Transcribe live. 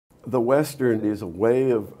the Western is a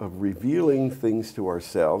way of revealing things to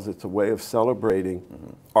ourselves. It's a way of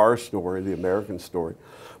celebrating our story, the American story,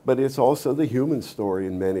 but it's also the human story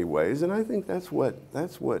in many ways. And I think that's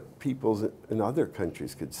what people in other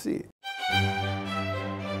countries could see.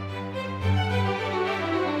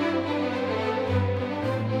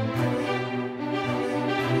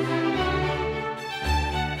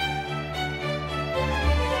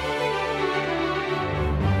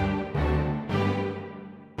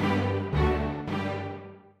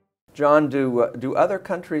 John, do other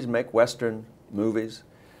countries make Western movies,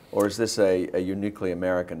 or is this a uniquely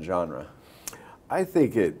American genre? I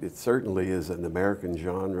think it certainly is an American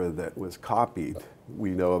genre that was copied. We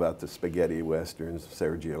know about the spaghetti westerns,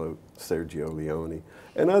 Sergio Leone,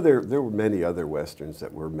 and there were many other westerns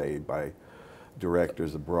that were made by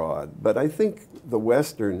directors abroad. But I think the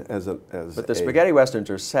Western But the spaghetti westerns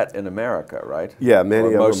are set in America, right? Yeah,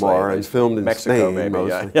 many of them are, and filmed in Mexico, Spain, maybe,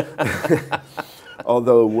 mostly. Yeah.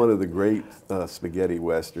 Although one of the great spaghetti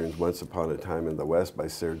westerns, Once Upon a Time in the West by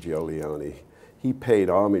Sergio Leone, he paid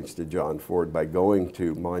homage to John Ford by going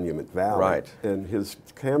to Monument Valley. Right. And his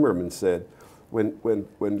cameraman said, when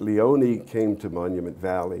Leone came to Monument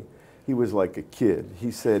Valley, he was like a kid.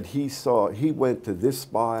 He said he went to this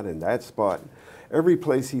spot and that spot. Every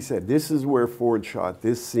place he said, this is where Ford shot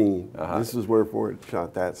this scene. This is where Ford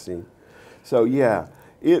shot that scene. So yeah,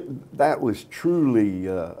 that was truly,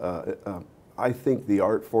 I think, the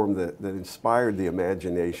art form that inspired the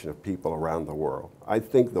imagination of people around the world. I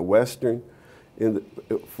think the Western,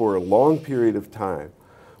 for a long period of time,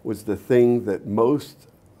 was the thing that most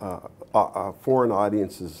foreign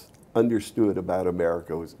audiences understood about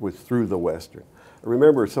America was through the Western. I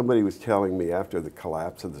remember somebody was telling me after the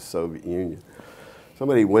collapse of the Soviet Union,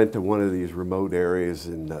 somebody went to one of these remote areas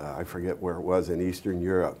in, I forget where it was, in Eastern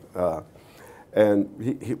Europe. And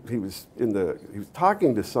he was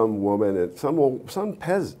talking to some woman, and some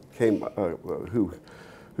peasant came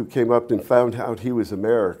who came up and found out he was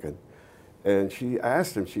American, and she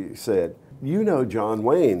asked him. She said, "You know John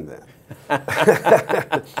Wayne, then?"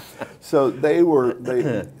 So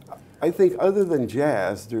I think other than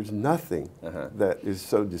jazz, there's nothing that is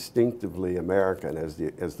so distinctively American as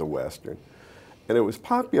the Western, and it was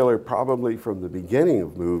popular probably from the beginning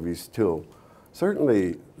of movies till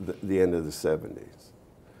certainly the end of the 70s.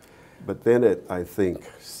 But then it, I think,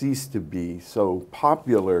 ceased to be so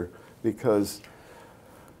popular because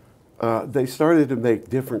they started to make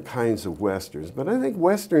different kinds of Westerns. But I think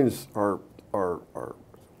Westerns are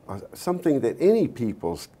something that any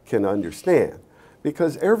people can understand,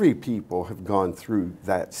 because every people have gone through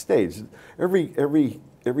that stage.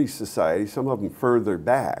 Every society, some of them further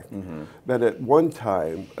back, but at one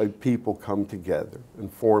time, people come together and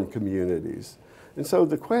form communities. And so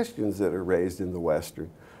the questions that are raised in the Western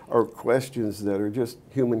are questions that are just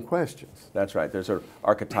human questions. That's right. They're sort of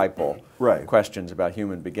archetypal Right. questions about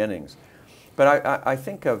human beginnings. But I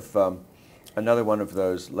think of another one of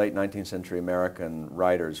those late 19th century American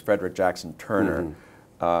writers, Frederick Jackson Turner,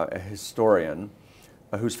 a historian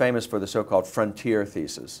who's famous for the so-called frontier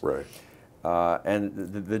thesis. Right. And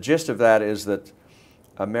the gist of that is that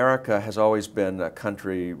America has always been a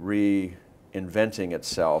country reinventing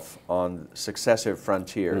itself on successive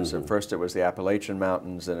frontiers. At first it was the Appalachian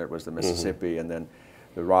Mountains, then it was the Mississippi, and then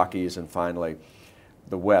the Rockies, and finally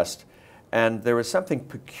the West. And there was something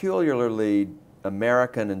peculiarly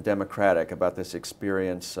American and democratic about this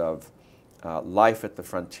experience of life at the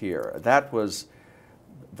frontier. That was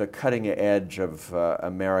the cutting edge of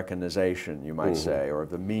Americanization, you might say, or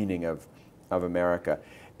the meaning of America.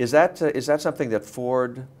 Is that something that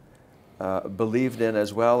Ford believed in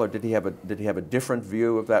as well, or did he have a different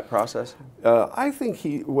view of that process? I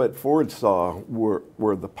think what Ford saw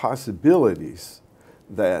were the possibilities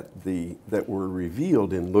that were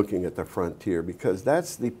revealed in looking at the frontier, because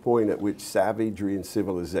that's the point at which savagery and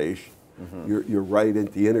civilization, you're right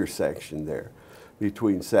at the intersection there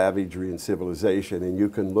between savagery and civilization, and you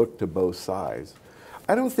can look to both sides.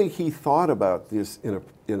 I don't think he thought about this in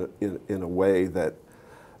a way that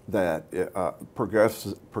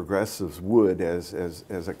progressives would as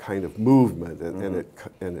a kind of movement,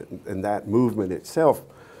 and that movement itself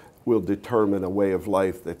will determine a way of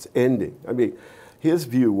life that's ending. I mean, his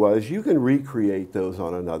view was you can recreate those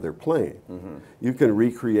on another plane. You can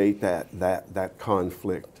recreate that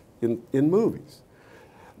conflict in movies.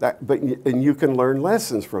 And you can learn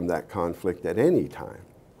lessons from that conflict at any time.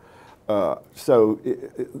 So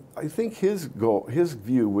I think his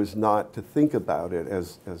view was not to think about it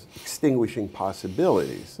as extinguishing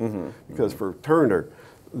possibilities, because for Turner,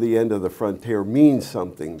 the end of the frontier means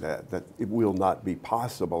something that it will not be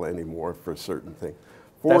possible anymore for certain things.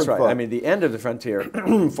 That's right. I mean, the end of the frontier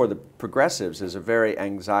for the progressives is a very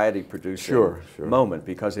anxiety-producing moment,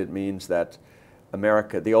 because it means that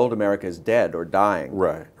America, the old America, is dead or dying,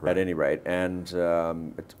 at any rate. And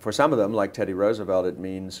for some of them, like Teddy Roosevelt, it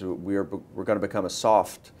means we're going to become a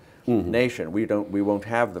soft nation. We won't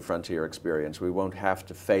have the frontier experience. We won't have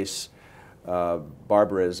to face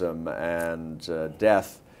barbarism and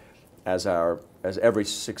death as every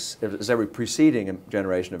preceding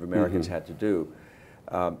generation of Americans had to do.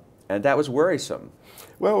 And that was worrisome.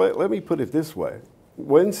 Well, let me put it this way.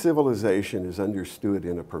 When civilization is understood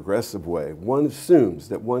in a progressive way, one assumes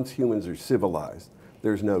that once humans are civilized,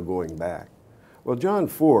 there's no going back. Well, John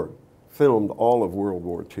Ford filmed all of World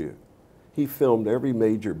War II. He filmed every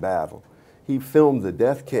major battle. He filmed the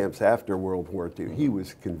death camps after World War II. He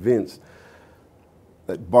was convinced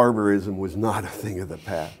that barbarism was not a thing of the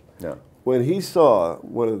past. No. When he saw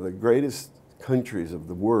one of the greatest countries of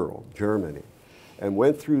the world, Germany, and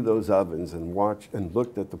went through those ovens and watched and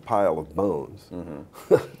looked at the pile of bones,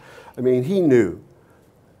 I mean, he knew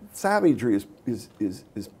savagery is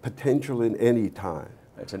potential in any time.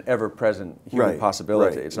 It's an ever-present human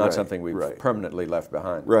possibility. It's not something we've permanently left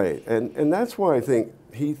behind. Right, and that's why I think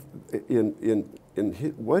he,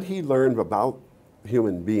 what he learned about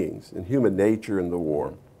human beings and human nature in the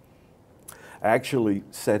war actually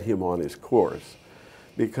set him on his course.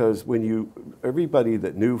 Because everybody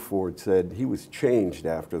that knew Ford said he was changed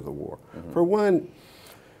after the war. For one,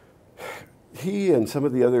 he and some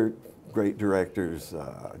of the other great directors,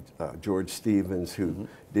 George Stevens, who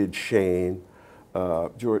did Shane,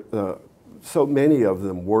 so many of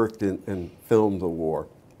them worked and filmed the war.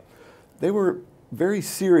 They were very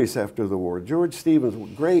serious after the war. George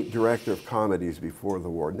Stevens, great director of comedies before the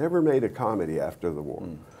war, never made a comedy after the war,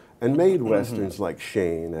 and made westerns like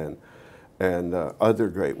Shane and other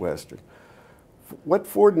great westerns. What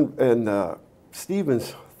Ford and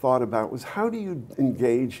Stevens thought about was, how do you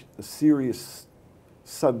engage a serious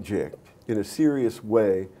subject in a serious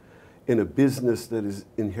way in a business that is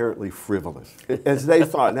inherently frivolous, as they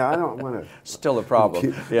thought. Now, I don't want to... Still a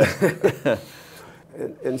problem, yes.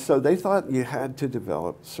 And so they thought you had to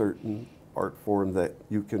develop certain art form that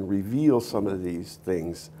you can reveal some of these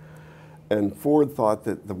things. And Ford thought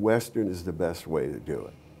that the Western is the best way to do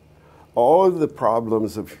it. All of the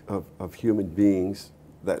problems of human beings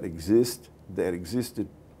that existed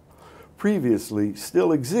previously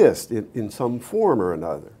still exist in some form or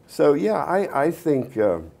another. So yeah, I think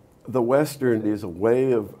the Western is a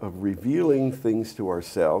way of revealing things to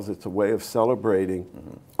ourselves. It's a way of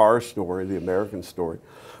celebrating our story, the American story,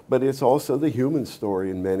 but it's also the human story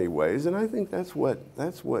in many ways. And I think that's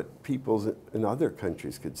what people in other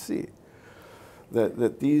countries could see.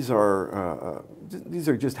 That these are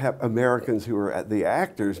just Americans who are the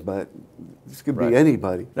actors, but this could be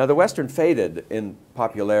anybody. Now the Western faded in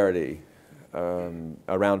popularity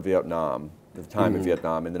around Vietnam, the time of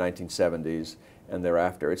Vietnam in the 1970s and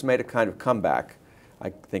thereafter. It's made a kind of comeback, I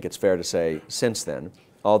think it's fair to say, since then.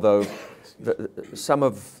 Although some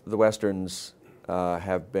of the Westerns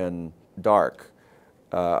have been dark.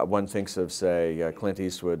 One thinks of, say, Clint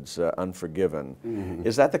Eastwood's Unforgiven.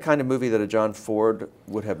 Is that the kind of movie that a John Ford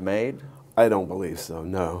would have made? I don't believe so,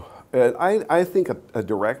 no. I think a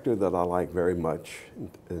director that I like very much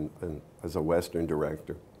as a Western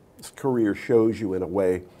director, his career shows you in a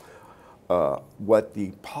way what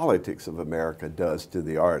the politics of America does to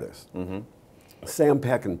the artist. Sam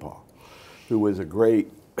Peckinpah, who was a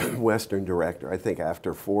great Western director, I think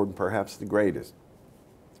after Ford, perhaps the greatest.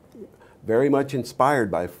 Very much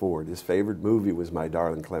inspired by Ford. His favorite movie was My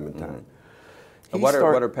Darling Clementine. What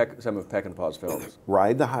are some of Peckinpah's films?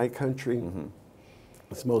 Ride the High Country.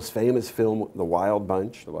 His most famous film, The Wild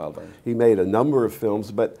Bunch. The Wild Bunch. He made a number of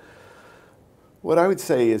films, but what I would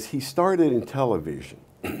say is he started in television,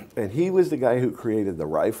 and he was the guy who created The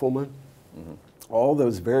Rifleman, all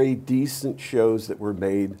those very decent shows that were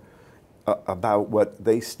made about what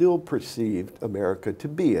they still perceived America to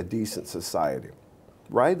be, a decent society.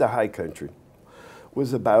 Ride the High Country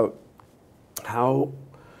was about how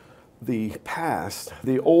the past,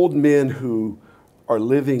 the old men who are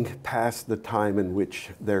living past the time in which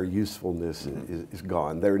their usefulness is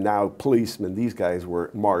gone. They're now policemen. These guys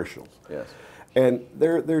were marshals. Yes. And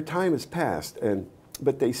their time has passed,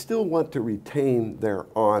 but they still want to retain their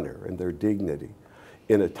honor and their dignity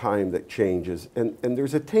in a time that changes. And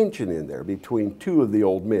there's a tension in there between two of the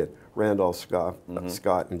old men, Randolph Scott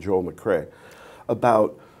and Joel McCrea,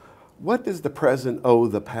 about what does the present owe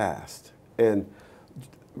the past. And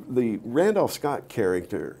the Randolph Scott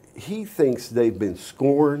character, he thinks they've been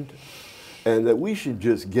scorned and that we should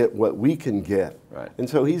just get what we can get. Right. And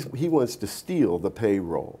so he wants to steal the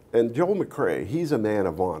payroll. And Joel McCrae, he's a man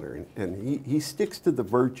of honor, and he sticks to the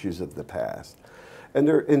virtues of the past. And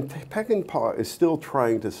Peckinpah is still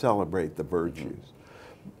trying to celebrate the virtues.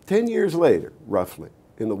 10 years later, roughly,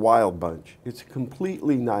 in The Wild Bunch, it's a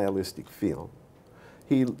completely nihilistic film.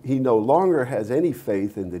 He no longer has any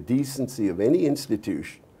faith in the decency of any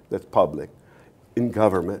institution that's public, in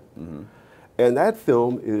government. Mm-hmm. And that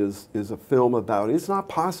film is a film about it's not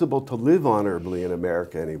possible to live honorably in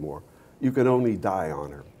America anymore. You can only die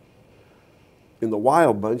honorably. In The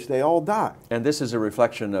Wild Bunch, they all die. And this is a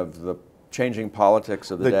reflection of the changing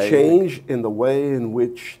politics of the day? The change in the way in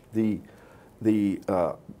which the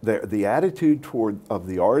attitude of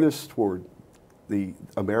the artists toward the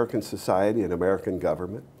American society and American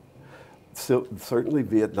government. So, certainly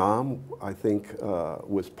Vietnam, I think,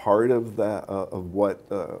 was part of that, of what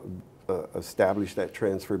established that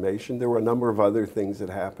transformation. There were a number of other things that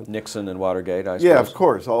happened. Nixon and Watergate, I suppose. Yeah, of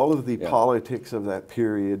course. All of the politics of that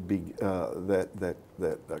period that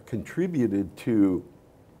contributed to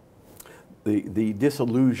the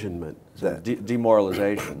disillusionment,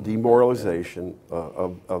 demoralization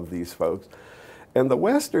of these folks. And the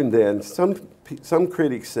Western then, some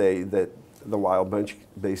critics say that The Wild Bunch,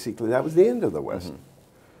 basically, that was the end of the Western. Mm-hmm.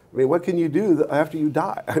 I mean, what can you do after you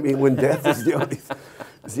die? I mean, when death is the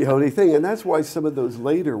only thing. And that's why some of those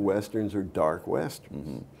later Westerns are dark Westerns.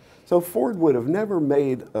 Mm-hmm. So Ford would have never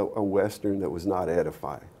made a Western that was not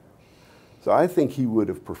edifying. So I think he would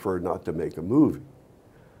have preferred not to make a movie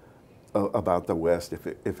about the West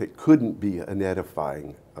if it couldn't be an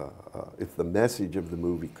edifying, if the message of the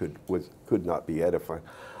movie could not be edifying.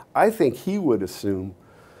 I think he would assume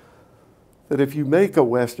that if you make a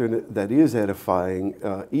Western that is edifying,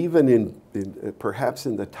 even perhaps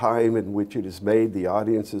in the time in which it is made, the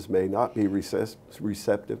audiences may not be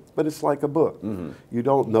receptive, but it's like a book. Mm-hmm. You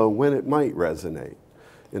don't know when it might resonate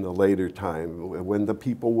in a later time, when the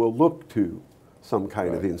people will look to some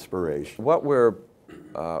kind of inspiration. What were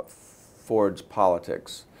Ford's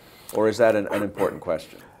politics, or is that an unimportant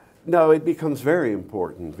question? No, it becomes very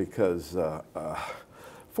important because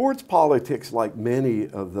Ford's politics, like many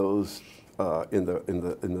of those in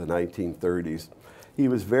the 1930s, he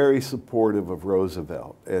was very supportive of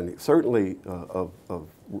Roosevelt, and certainly of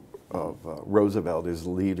Roosevelt as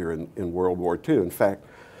leader in World War II. In fact,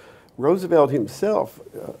 Roosevelt himself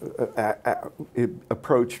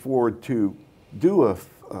approached Ford to do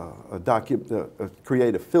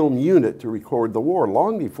create a film unit to record the war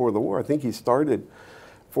long before the war. I think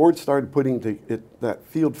Ford started putting that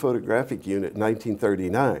field photographic unit in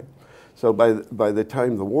 1939. So by the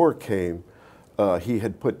time the war came, he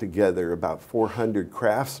had put together about 400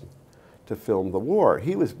 craftsmen to film the war.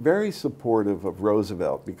 He was very supportive of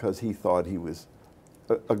Roosevelt because he thought he was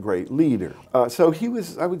a great leader. So he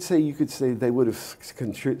was, I would say, you could say they would have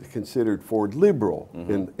considered Ford liberal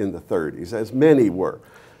in the 30s, as many were.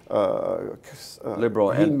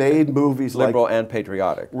 Liberal he made movies liberal and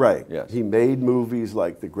patriotic. Right. Yes. He made movies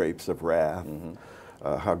like The Grapes of Wrath,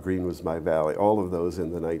 How Green Was My Valley, all of those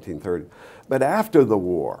in the 1930s. But after the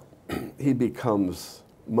war, he becomes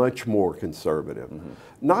much more conservative.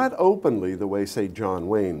 Not openly the way, say, John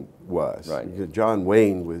Wayne was. Right. John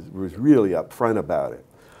Wayne was really upfront about it.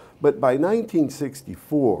 But by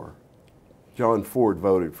 1964, John Ford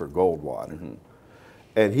voted for Goldwater.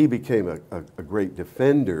 And he became a great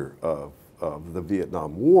defender of the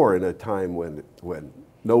Vietnam War in a time when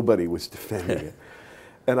nobody was defending it.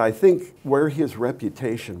 And I think where his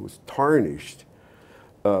reputation was tarnished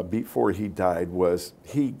before he died was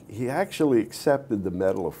he actually accepted the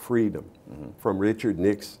Medal of Freedom from Richard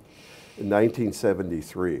Nixon in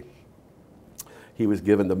 1973. He was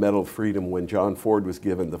given the Medal of Freedom when John Ford was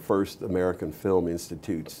given the first American Film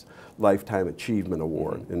Institute's Lifetime Achievement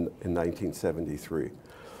Award in 1973.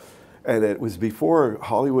 And it was before a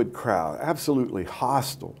Hollywood crowd, absolutely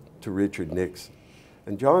hostile to Richard Nixon.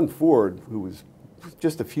 And John Ford, who was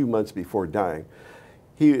just a few months before dying,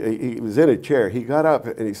 he was in a chair. He got up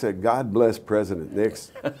and he said, "God bless President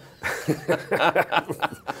Nixon."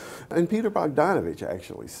 And Peter Bogdanovich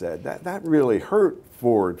actually said that really hurt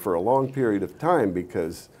Ford for a long period of time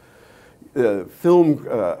because film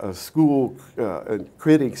school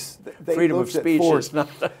critics, freedom of speech is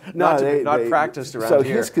not practiced around here. So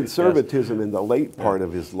his conservatism in the late part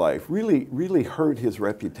of his life really hurt his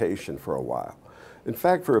reputation for a while. In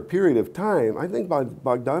fact, for a period of time, I think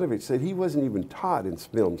Bogdanovich said he wasn't even taught in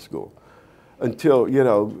film school until,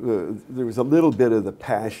 there was a little bit of the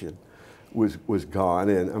passion was gone,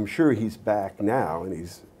 and I'm sure he's back now, and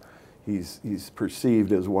he's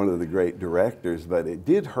perceived as one of the great directors, but it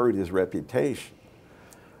did hurt his reputation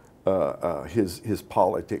his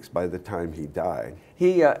politics by the time he died.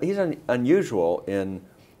 He's unusual in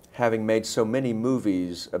having made so many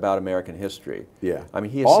movies about American history. Yeah, I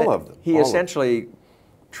mean, all of them. He essentially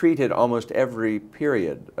treated almost every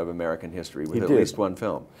period of American history with at least one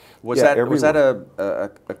film. Was that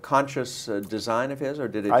a conscious design of his, or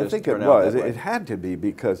did it just turn out that way? It had to be,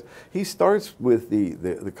 because he starts with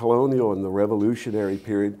the colonial and the revolutionary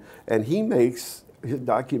period, and he makes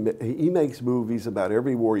movies about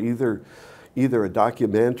every war, either a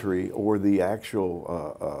documentary or the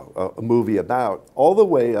actual a movie about, all the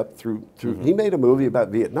way up through. He made a movie about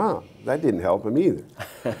Vietnam. That didn't help him either.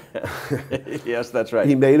 Yes, that's right.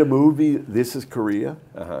 He made a movie, This is Korea.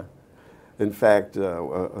 Uh-huh. In fact,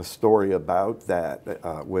 a story about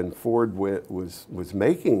that, when Ford was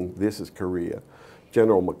making This is Korea,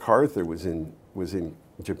 General MacArthur was in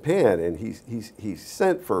Japan, and he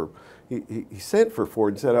sent for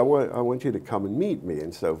Ford and said, I want you to come and meet me.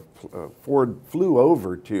 And so Ford flew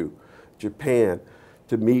over to Japan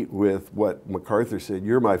to meet with what MacArthur said,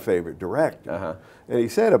 you're my favorite director. Uh-huh. And he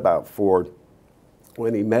said about Ford,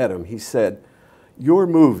 when he met him, he said, your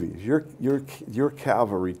movies, your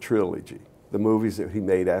cavalry trilogy, the movies that he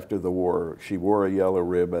made after the war, She Wore a Yellow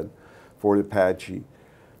Ribbon, Fort Apache,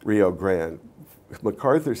 Rio Grande,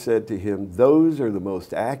 MacArthur said to him, those are the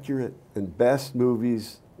most accurate and best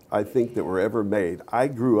movies I think that were ever made. I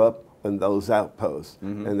grew up in those outposts,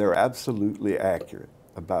 and they're absolutely accurate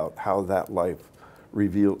about how that life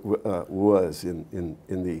was in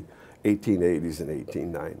the 1880s and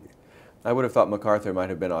 1890s. I would have thought MacArthur might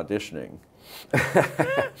have been auditioning.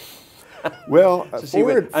 Well, he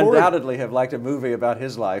would undoubtedly have liked a movie about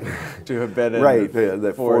his life to have been in. Right,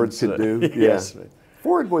 that Ford could do. Yes. Yeah.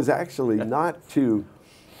 Ford was actually not too,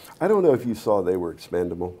 I don't know if you saw They Were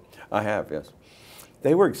Expendable. I have, yes.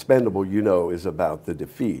 They Were Expendable, you know, is about the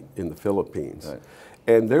defeat in the Philippines. Right.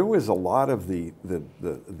 And there was a lot of the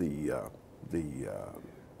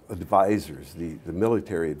advisors, the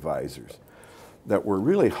military advisors, that were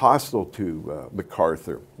really hostile to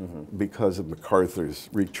MacArthur because of MacArthur's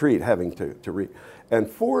retreat, having to and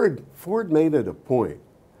Ford made it a point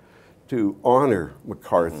to honor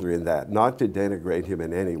MacArthur in that, not to denigrate him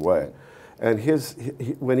in any way. And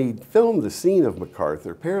when he filmed the scene of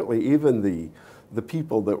MacArthur, apparently even the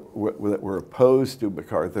people that were opposed to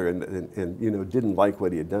MacArthur and you know, didn't like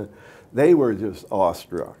what he had done, they were just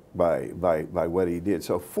awestruck by what he did.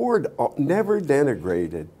 So Ford never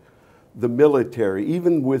denigrated the military,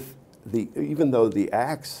 even though the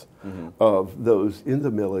acts of those in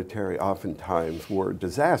the military oftentimes were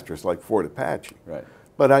disastrous, like Fort Apache. Right.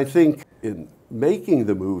 But I think in making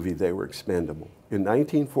the movie They Were Expendable in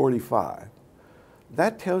 1945,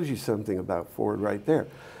 that tells you something about Ford right there.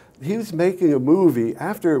 He was making a movie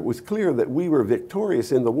after it was clear that we were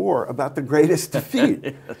victorious in the war about the greatest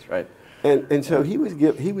defeat. That's right. And so he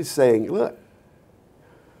was saying, look,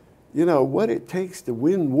 you know, what it takes to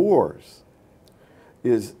win wars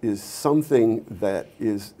is something that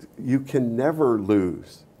you can never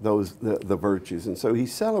lose the virtues. And so he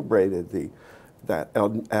celebrated that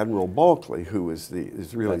Admiral Bulkley, who is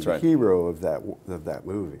really the hero of that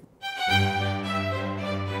movie.